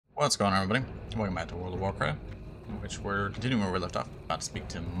What's going on, everybody? Welcome back to World of Warcraft, in which we're continuing where we left off. About to speak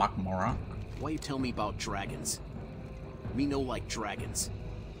to Mak'Morok. Why you tell me about dragons? Me no like dragons.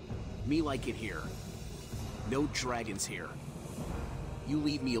 Me like it here. No dragons here. You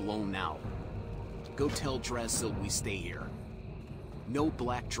leave me alone now. Go tell Drazil we stay here. No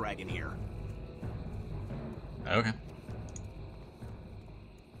black dragon here. Okay.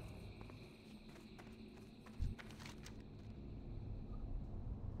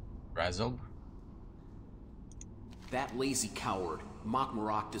 Drazil? That lazy coward,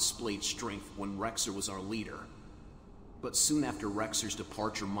 Mak'Morok, displayed strength when Rexxar was our leader. But soon after Rexxar's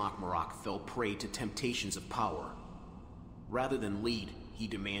departure, Mak'Morok fell prey to temptations of power. Rather than lead, he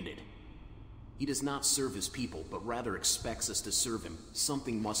demanded. He does not serve his people, but rather expects us to serve him.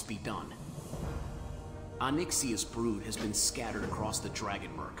 Something must be done. Onyxia's brood has been scattered across the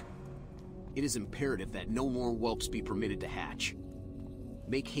Dragonmerc. It is imperative that no more whelps be permitted to hatch.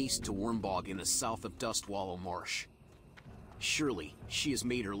 Make haste to Wormbog in the south of Dustwallow Marsh. Surely, she has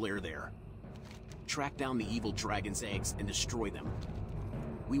made her lair there. Track down the evil dragon's eggs and destroy them.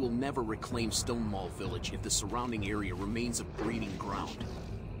 We will never reclaim Stonemaul Village if the surrounding area remains a breeding ground.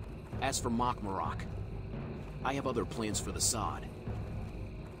 As for Mak'Morok, I have other plans for the sod.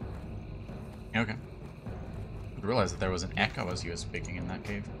 Okay. I realized that there was an echo as he was speaking in that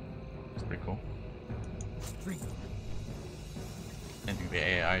cave. It's pretty cool. I think the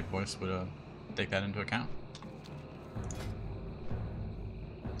AI voice would take that into account.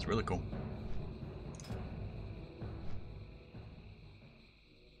 It's really cool.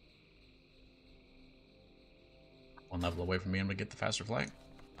 One level away from being able to get the faster flight.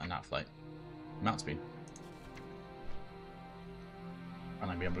 Not flight. Mount speed.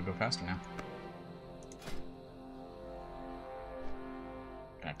 Finally be able to go faster now.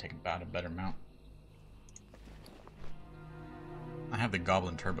 Gonna take about a better mount. I have the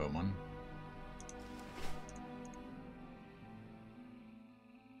Goblin Turbo one.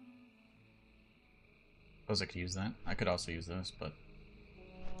 Suppose I could use that. I could also use this, but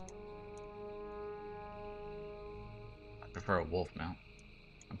I prefer a wolf mount.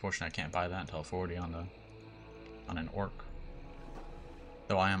 Unfortunately, I can't buy that until 40 on an orc.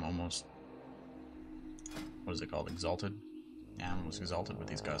 Though I am almost, what is it called? Exalted? Yeah, I'm almost exalted with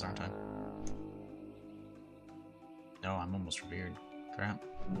these guys, aren't I? No, I'm almost revered. Crap.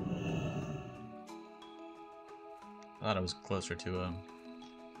 I thought I was closer to,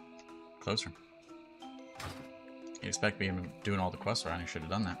 closer. You'd expect me doing all the quests around, I should have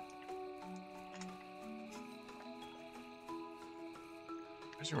done that.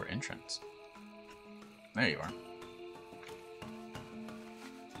 Where's your entrance? There you are.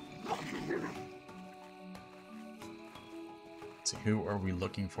 Let's see, who are we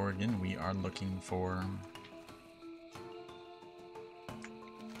looking for again? We are looking for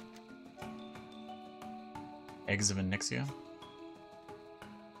Eggs of Onyxia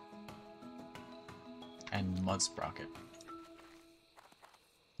and Mudsprocket.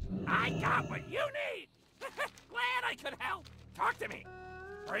 I got what you need! Glad I could help! Talk to me!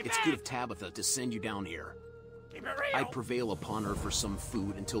 It's good of Tabitha to send you down here. Keep it real! I prevail upon her for some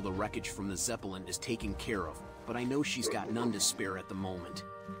food until the wreckage from the Zeppelin is taken care of, but I know she's got none to spare at the moment.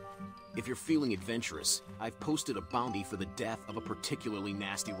 If you're feeling adventurous, I've posted a bounty for the death of a particularly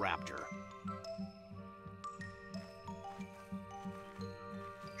nasty raptor.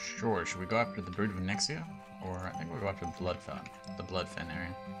 Sure, should we go after the Brood of Onyxia? Or I think we'll go after the Bloodfin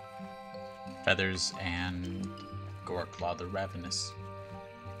area. Feathers and Goreclaw the Ravenous.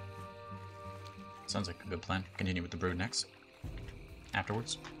 Sounds like a good plan. Continue with the Brood next.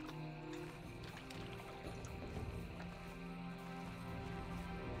 Afterwards.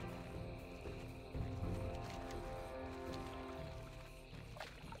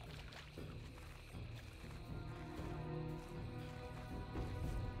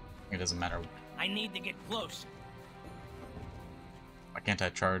 It doesn't matter. I need to get close. Why can't I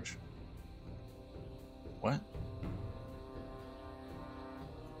charge? What?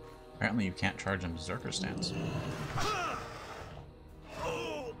 Apparently you can't charge him Berserker stance.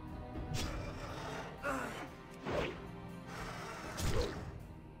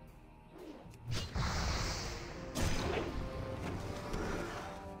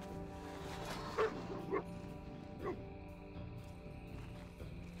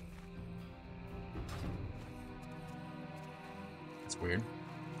 That's weird.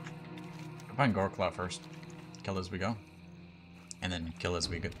 Go find Goreclaw first. Kill as we go. And then kill as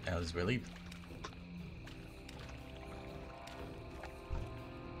we leave.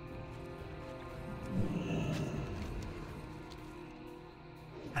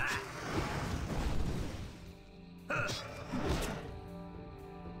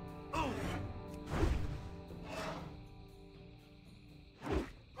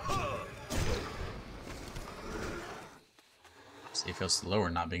 See, it feels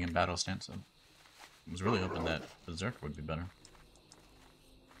slower not being in battle stance. So I was really hoping that Berserker would be better.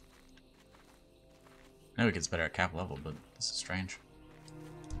 I know it gets better at cap level, but this is strange.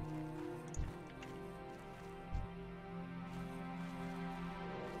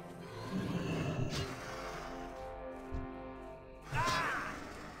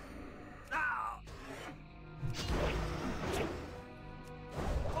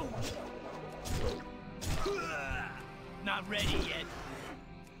 Not ready yet.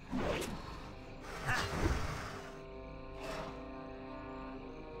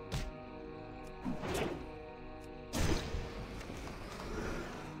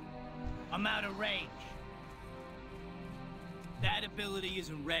 I'm out of range. That ability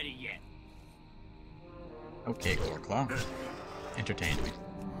isn't ready yet. Okay, Claw. Entertain me.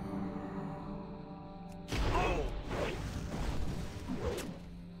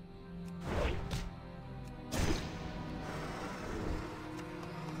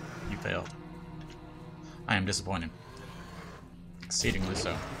 You failed. I am disappointed. Exceedingly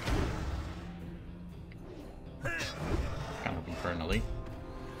so. Kind of hoping for an elite.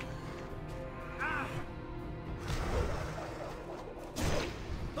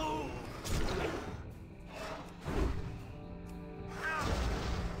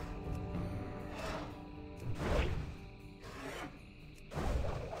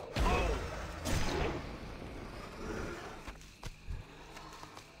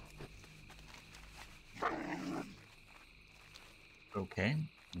 Okay,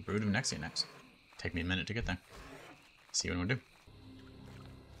 Brood of Nexia next. Take me a minute to get there. See what I'm gonna do.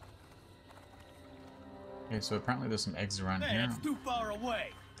 Okay, so apparently there's some eggs around here. That's too far away.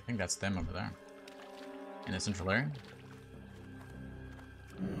 I think that's them over there. In the central area.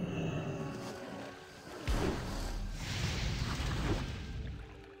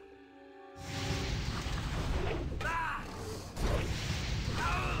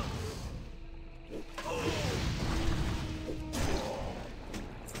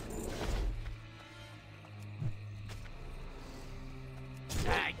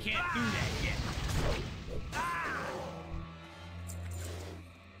 I can't do that yet.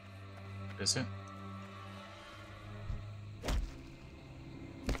 Is it?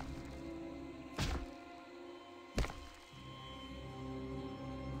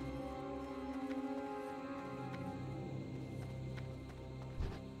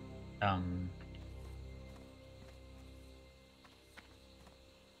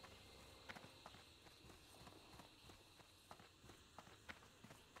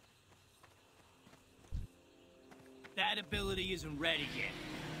 That ability isn't ready yet.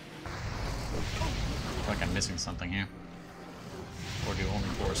 I feel like I'm missing something here. Or do only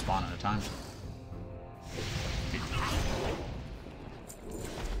 4 spawn at a time?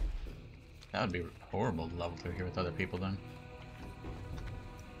 That would be horrible to level through here with other people then.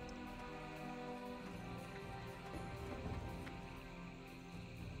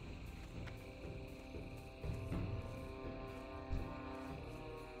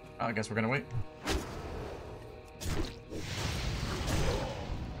 I guess we're gonna wait.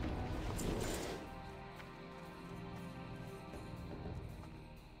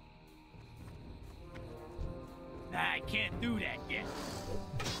 I can't do that yet.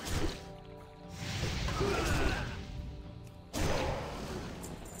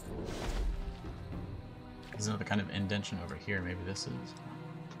 There's another kind of indentation over here. Maybe this is.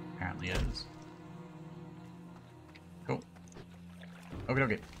 Apparently it is. Cool. Okay,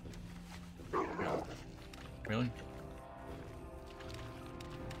 okay. Really?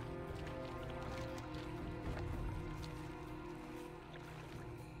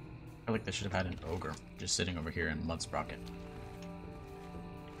 I feel like they should have had an ogre just sitting over here in Mud Sprocket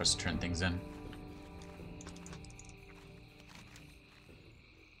for us to turn things in.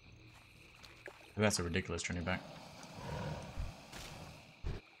 That's a ridiculous turning back.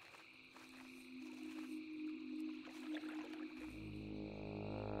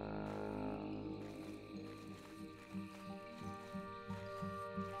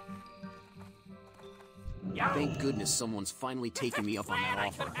 Thank goodness someone's finally taken me up on that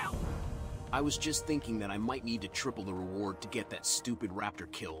offer. I was just thinking that I might need to triple the reward to get that stupid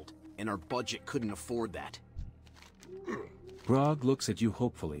raptor killed, and our budget couldn't afford that. Brog looks at you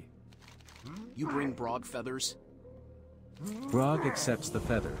hopefully. You bring Brog feathers? Brog accepts the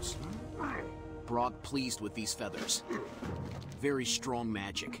feathers. Brog pleased with these feathers. Very strong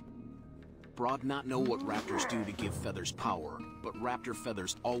magic. Brog not know what raptors do to give feathers power, but raptor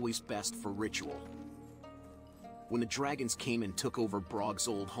feathers always best for ritual. When the dragons came and took over Brog's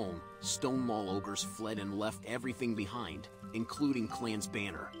old home, Stonewall ogres fled and left everything behind, including Clan's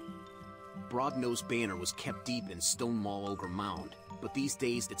banner. Broadnose Banner was kept deep in Stonemaul Ogre Mound, but these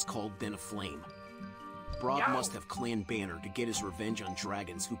days it's called Den of Flame. Brog must have clan Banner to get his revenge on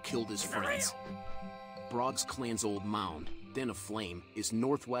dragons who killed his friends. Brog's clan's old mound, Den of Flame, is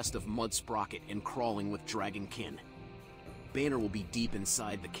northwest of Mud Sprocket and crawling with dragonkin. Banner will be deep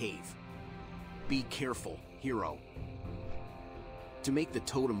inside the cave. Be careful, hero. To make the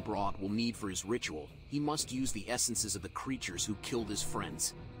totem Brog will need for his ritual, he must use the essences of the creatures who killed his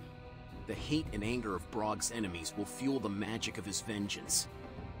friends. The hate and anger of Brog's enemies will fuel the magic of his vengeance.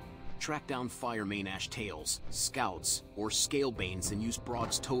 Track down Fire Mainash Tails, Scouts, or Scalebanes and use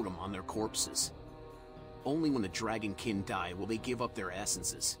Brog's totem on their corpses. Only when the dragonkin die will they give up their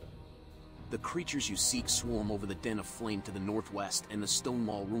essences. The creatures you seek swarm over the Den of Flame to the northwest and the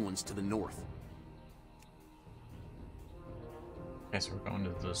Stonemaul Ruins to the north. Okay, so we're going to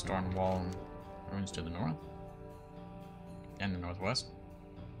the Stormwall Ruins to the north and the northwest.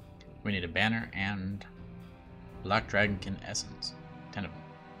 We need a banner and Black Dragonkin Essence. 10 of them.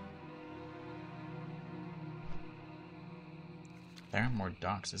 There are more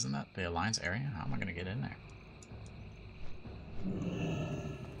docks. Isn't that the Alliance area? How am I going to get in there?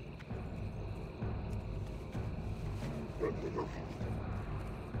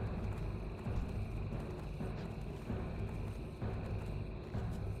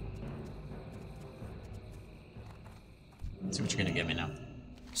 Let's see what you're going to give me now.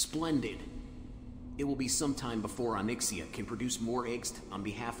 Splendid. It will be some time before Onyxia can produce more eggs on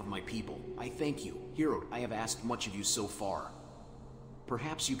behalf of my people. I thank you. Hero, I have asked much of you so far.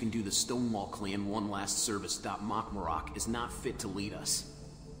 Perhaps you can do the Stonemaul clan one last service. Mokmarok is not fit to lead us.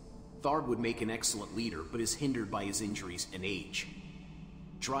 Thard would make an excellent leader, but is hindered by his injuries and age.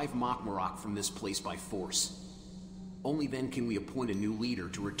 Drive Mokmarok from this place by force. Only then can we appoint a new leader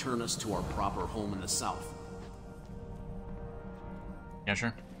to return us to our proper home in the south. Yeah,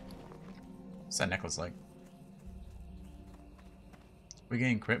 sure. What's that necklace like? We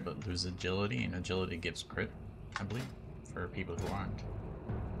gain crit but lose agility, and agility gives crit, I believe, for people who aren't.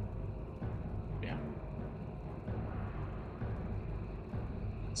 Yeah.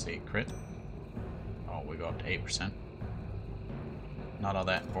 Let's see, crit. Oh, we go up to 8%. Not all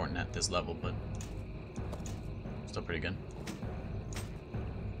that important at this level, but still pretty good.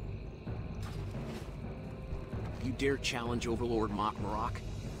 You dare challenge Overlord Mokmarok?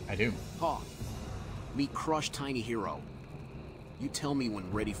 I do. Ha! Meet Crush Tiny Hero. You tell me when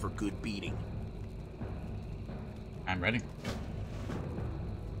ready for good beating. I'm ready.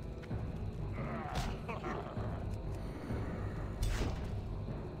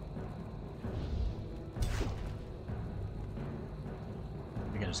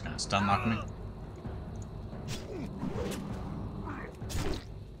 You're just gonna stun lock me?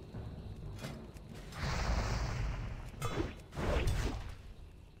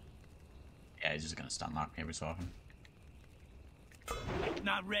 Yeah, he's just gonna stun lock me every so often.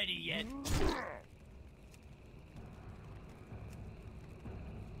 Not ready yet.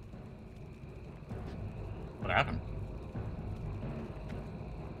 What happened?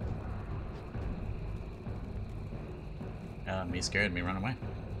 Me scared me run away.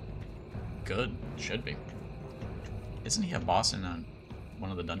 Good. Should be. Isn't he a boss in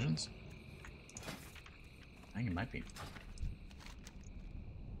one of the dungeons? I think he might be.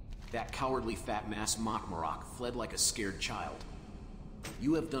 That cowardly fat mass Mokmarok fled like a scared child.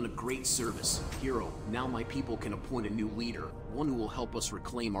 You have done a great service, Hero. Now my people can appoint a new leader, one who will help us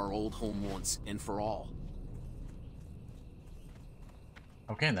reclaim our old home once and for all.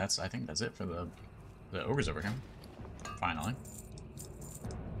 Okay, I think that's it for the ogres over here. Finally.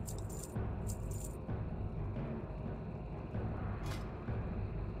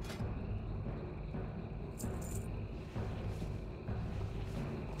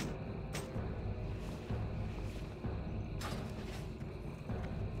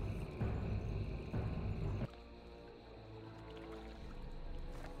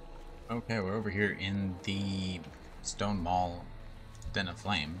 Okay, we're over here in the Stonemaul Den of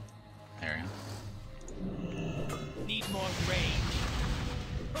Flame area. Need more range.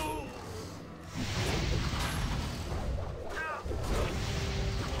 Ooh.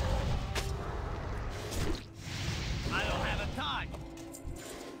 I don't have a time.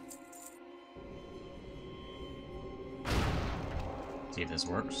 See if this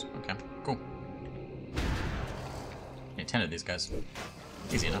works. Okay, cool. Need 10 of these guys.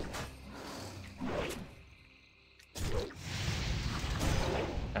 Easy enough.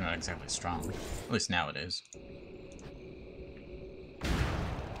 They're not exactly strong. At least now it is.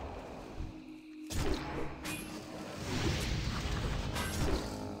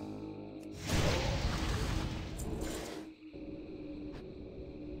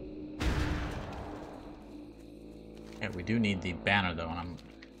 Yeah, we do need the banner though, and I'm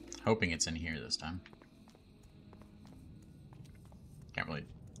hoping it's in here this time. Can't really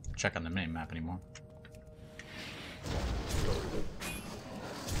check on the mini-map anymore.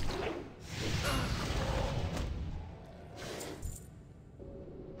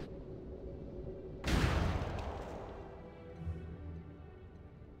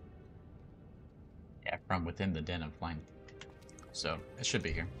 Yeah, from within the Den of Flame. So, it should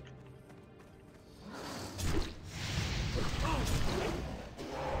be here.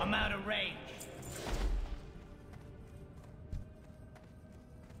 I'm out of range.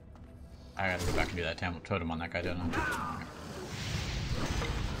 I gotta go back and do that totem on that guy, don't I?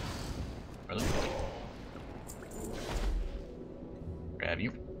 Really? Grab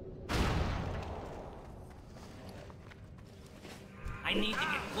you. I need to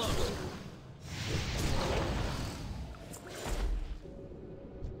get close.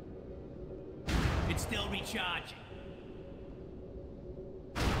 It's still recharging.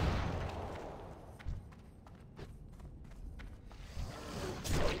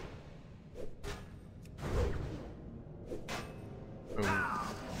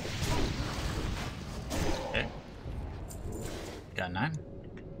 Okay. Got 9.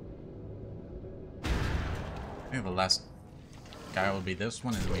 Maybe the last guy will be this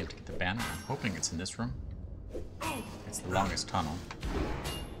one, and then we have to get the banner. I'm hoping it's in this room. It's the longest tunnel.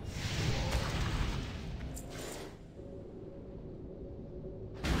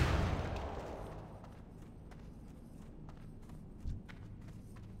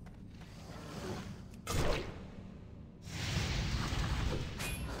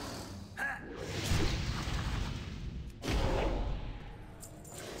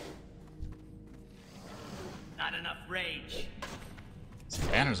 Not enough rage. Some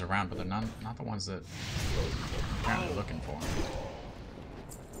banners around, but they're not the ones that I'm apparently looking for.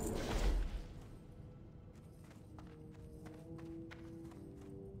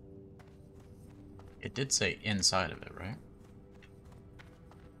 It did say inside of it, right?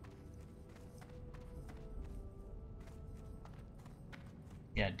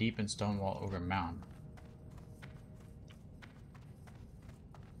 Yeah, deep in Stonewall Ogre Mound.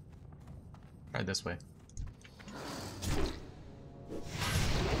 Try this way.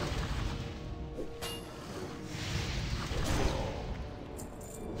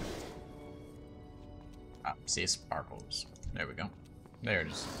 Ah, see, it sparkles. There we go. There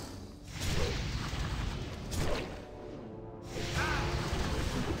it is.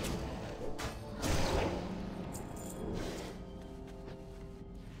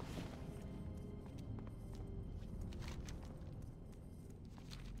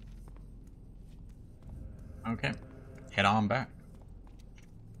 Okay, head on back.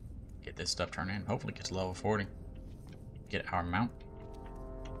 Get this stuff turned in. Hopefully get to level 40. Get our mount.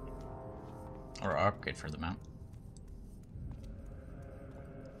 Or our upgrade for the mount.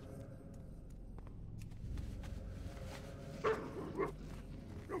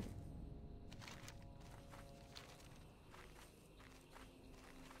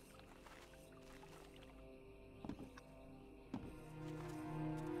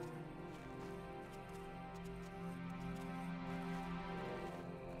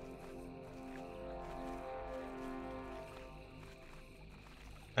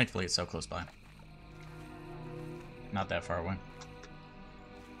 Thankfully, it's so close by. Not that far away.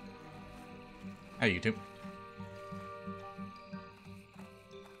 Hey, YouTube.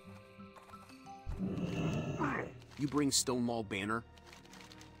 You bring Stonewall banner?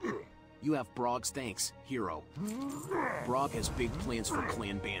 You have Brog's thanks, hero. Brog has big plans for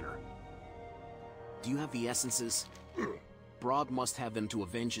Clan Banner. Do you have the essences? Brog must have them to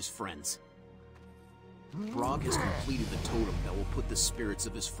avenge his friends. Brog has completed the totem that will put the spirits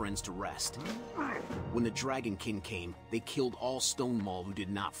of his friends to rest. When the Dragon King came, they killed all Stonewall who did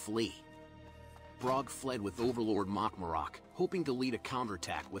not flee. Brog fled with Overlord Mokmarok, hoping to lead a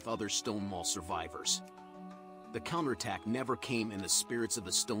counterattack with other Stonewall survivors. The counterattack never came, and the spirits of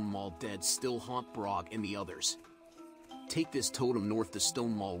the Stonewall dead still haunt Brog and the others. Take this totem north to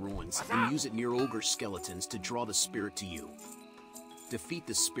Stonewall ruins and use it near ogre skeletons to draw the spirit to you. Defeat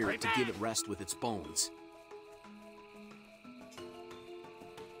the spirit to give it rest with its bones.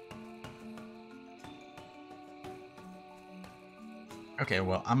 Okay,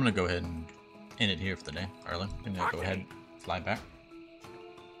 well, I'm gonna go ahead and end it here for the day, early. I'm gonna go ahead, fly back,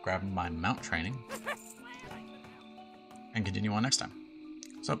 grab my mount training, and continue on next time.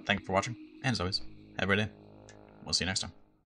 So, thank you for watching, and as always, have a great day. We'll see you next time.